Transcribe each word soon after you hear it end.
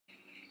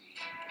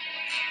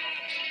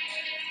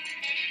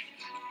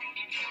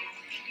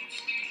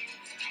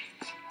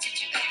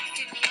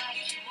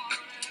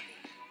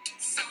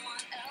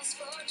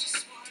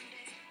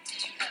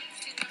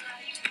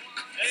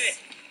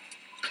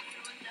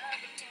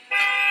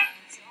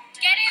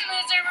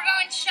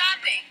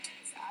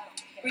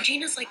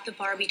Regina's like the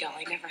Barbie doll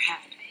I never had.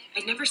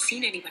 I'd never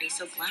seen anybody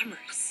so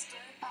glamorous.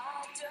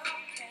 So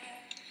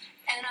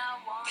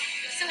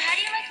how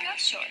do you like North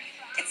Shore?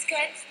 It's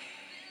good.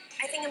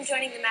 I think I'm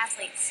joining the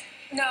athletes.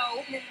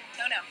 No.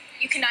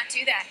 You cannot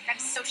do that.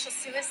 That's social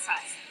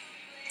suicide.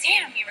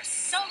 Damn, you were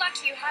so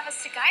lucky you have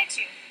us to guide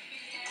you.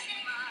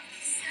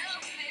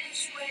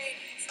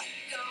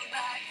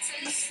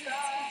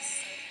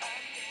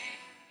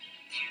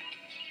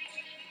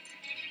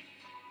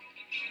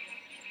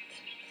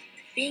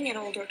 Being at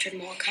Old Orchard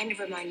Mall kind of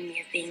reminded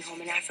me of being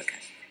home in Africa,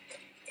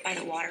 by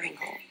the watering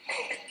hole,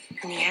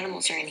 and the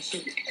animals are in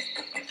heat.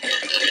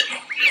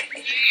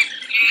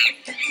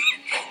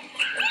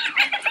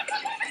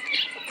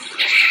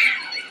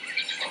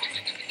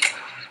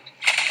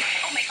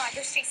 Oh my God,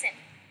 there's Jason.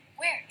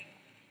 Where?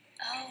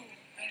 Oh,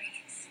 there he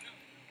is.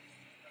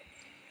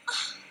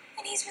 Oh,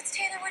 and he's with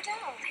Taylor Waddell.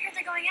 I heard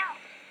they're going out.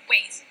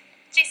 Wait,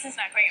 Jason's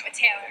not going out with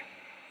Taylor.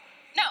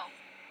 No,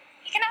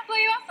 he cannot blow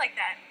you off like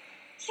that.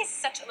 He's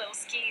such a little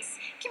skis.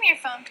 Give me your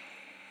phone.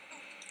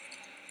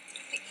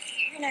 But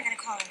you're not gonna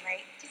call him, right?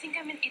 Do you think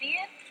I'm an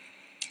idiot?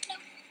 No.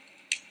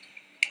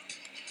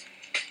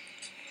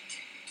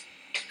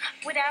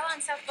 Waddell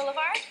on South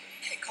Boulevard?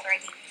 Caller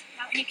ID.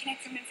 Not when you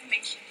connect from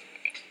information.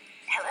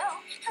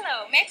 Hello?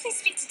 Hello, may I please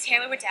speak to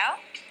Taylor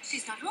Waddell?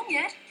 She's not home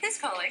yet. Who's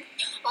calling?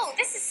 Oh,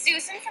 this is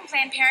Susan from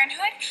Planned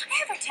Parenthood. I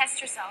have her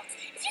test results.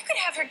 If you could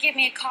have her give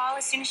me a call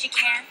as soon as she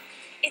can.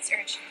 It's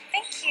urgent.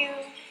 Thank you.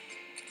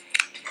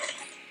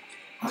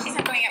 She's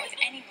not going out with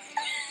anyone.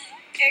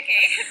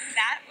 Okay,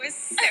 that was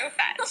so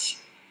fetch.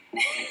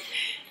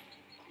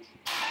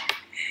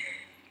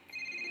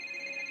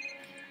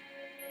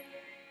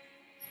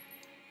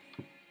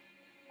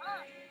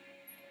 Mom.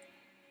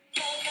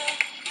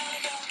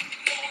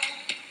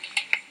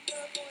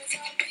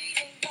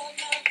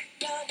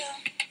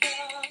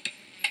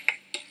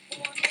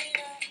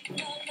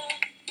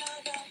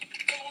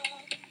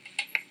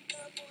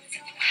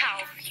 Wow,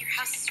 your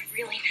house is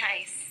really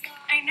nice.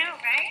 I know,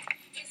 right?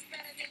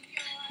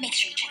 Make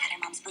sure you check out our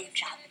mom's boob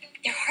job.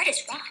 Their heart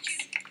is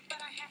rocks.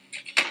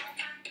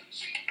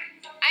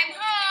 I'm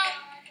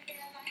home.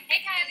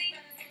 Hey, Kylie.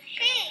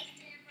 Hey!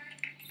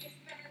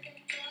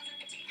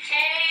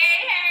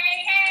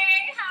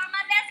 Hey! How are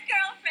my best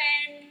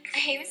girlfriends?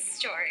 Hey, Mrs.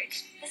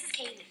 George. This is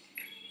Katie.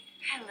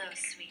 Hello,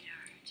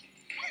 sweetheart.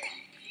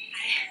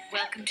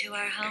 Welcome to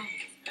our home.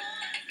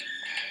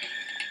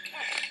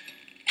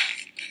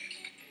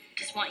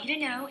 Just want you to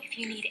know, if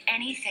you need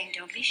anything,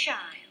 don't be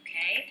shy,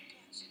 okay?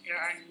 There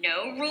are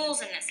no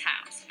rules in this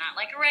house. I'm not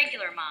like a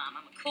regular mom.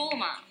 I'm a cool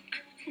mom.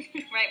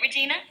 Right,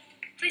 Regina?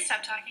 Please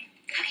stop talking.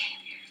 Okay.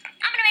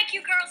 I'm gonna make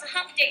you girls a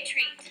hump day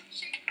treat.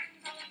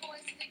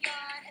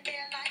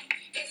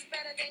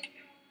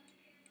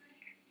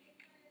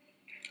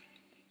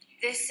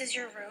 This is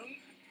your room?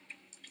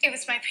 It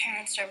was my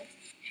parents' room,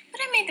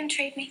 but I made them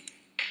trade me.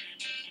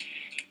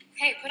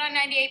 Hey, put on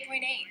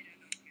 98.8.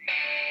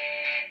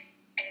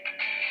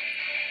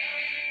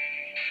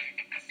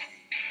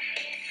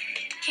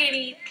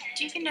 Katie,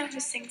 do you even know who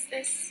sings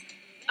this?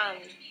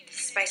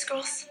 Spice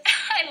Girls?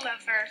 I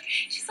love her.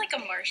 She's like a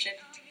Martian.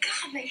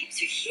 God, my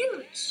hips are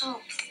huge.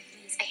 Oh,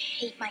 please. I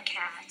hate my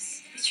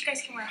calves. At least you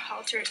guys can wear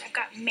halters. I've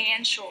got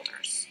man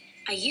shoulders.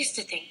 I used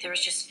to think there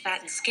was just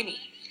fat and skinny.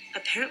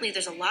 Apparently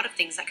there's a lot of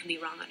things that can be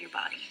wrong on your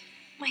body.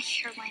 My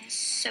hairline is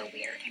so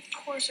weird. My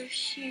pores are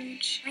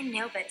huge. I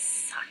know, but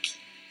suck.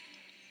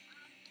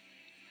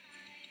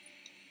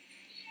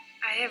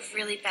 I have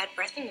really bad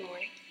breath in the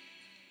morning.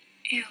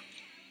 Ew.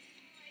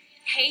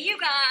 Hey, you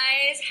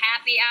guys.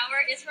 Happy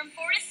hour is from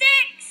 4 to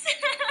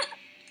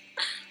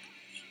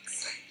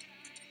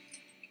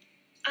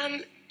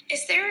 6.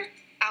 Is there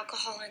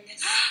alcohol in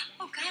this?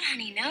 Oh, God,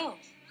 honey, no.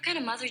 What kind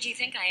of mother do you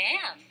think I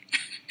am?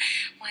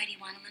 Why do you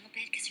want a little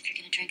bit? Because if you're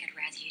going to drink, I'd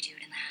rather you do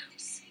it in the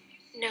house.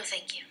 No,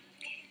 thank you.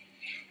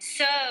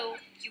 So,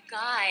 you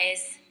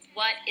guys,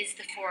 what is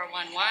the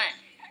 411?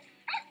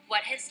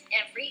 What has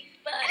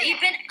everybody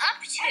been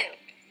up to?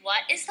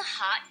 What is the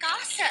hot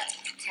gossip?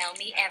 Tell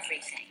me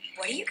everything.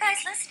 What are you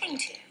guys listening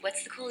to?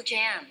 What's the cool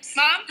jams?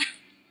 Mom,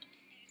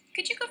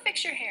 could you go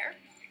fix your hair?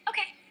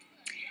 Okay.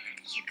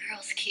 You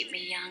girls keep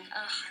me young.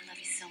 Oh, I love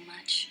you so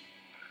much.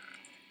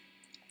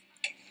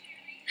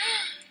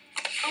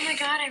 Oh my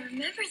God, I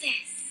remember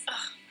this.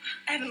 Ugh,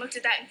 I haven't looked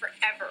at that in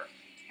forever.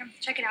 Here,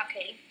 check it out,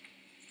 Katie.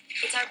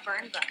 It's our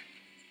burn book.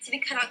 So we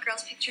cut out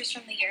girls' pictures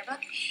from the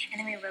yearbook, and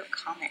then we wrote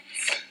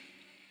comments.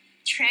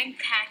 Trang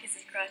Pak is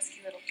a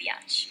grosky little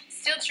biatch.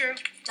 Still true.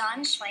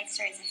 Don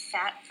Schweitzer is a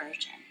fat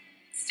virgin.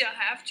 Still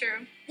half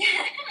true.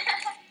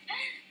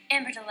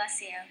 Amber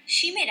DeLucio,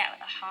 she made out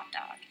with a hot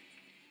dog.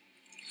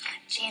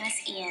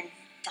 Janice Ian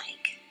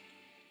Dyke.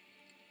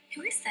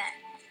 Who is that?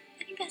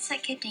 I think that's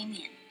that kid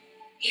Damien.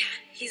 Yeah,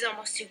 he's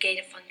almost too gay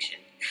to function.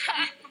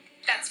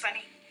 That's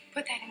funny.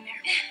 Put that in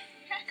there.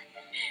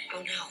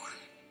 Oh no.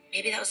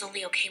 Maybe that was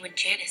only okay when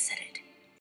Janice said it.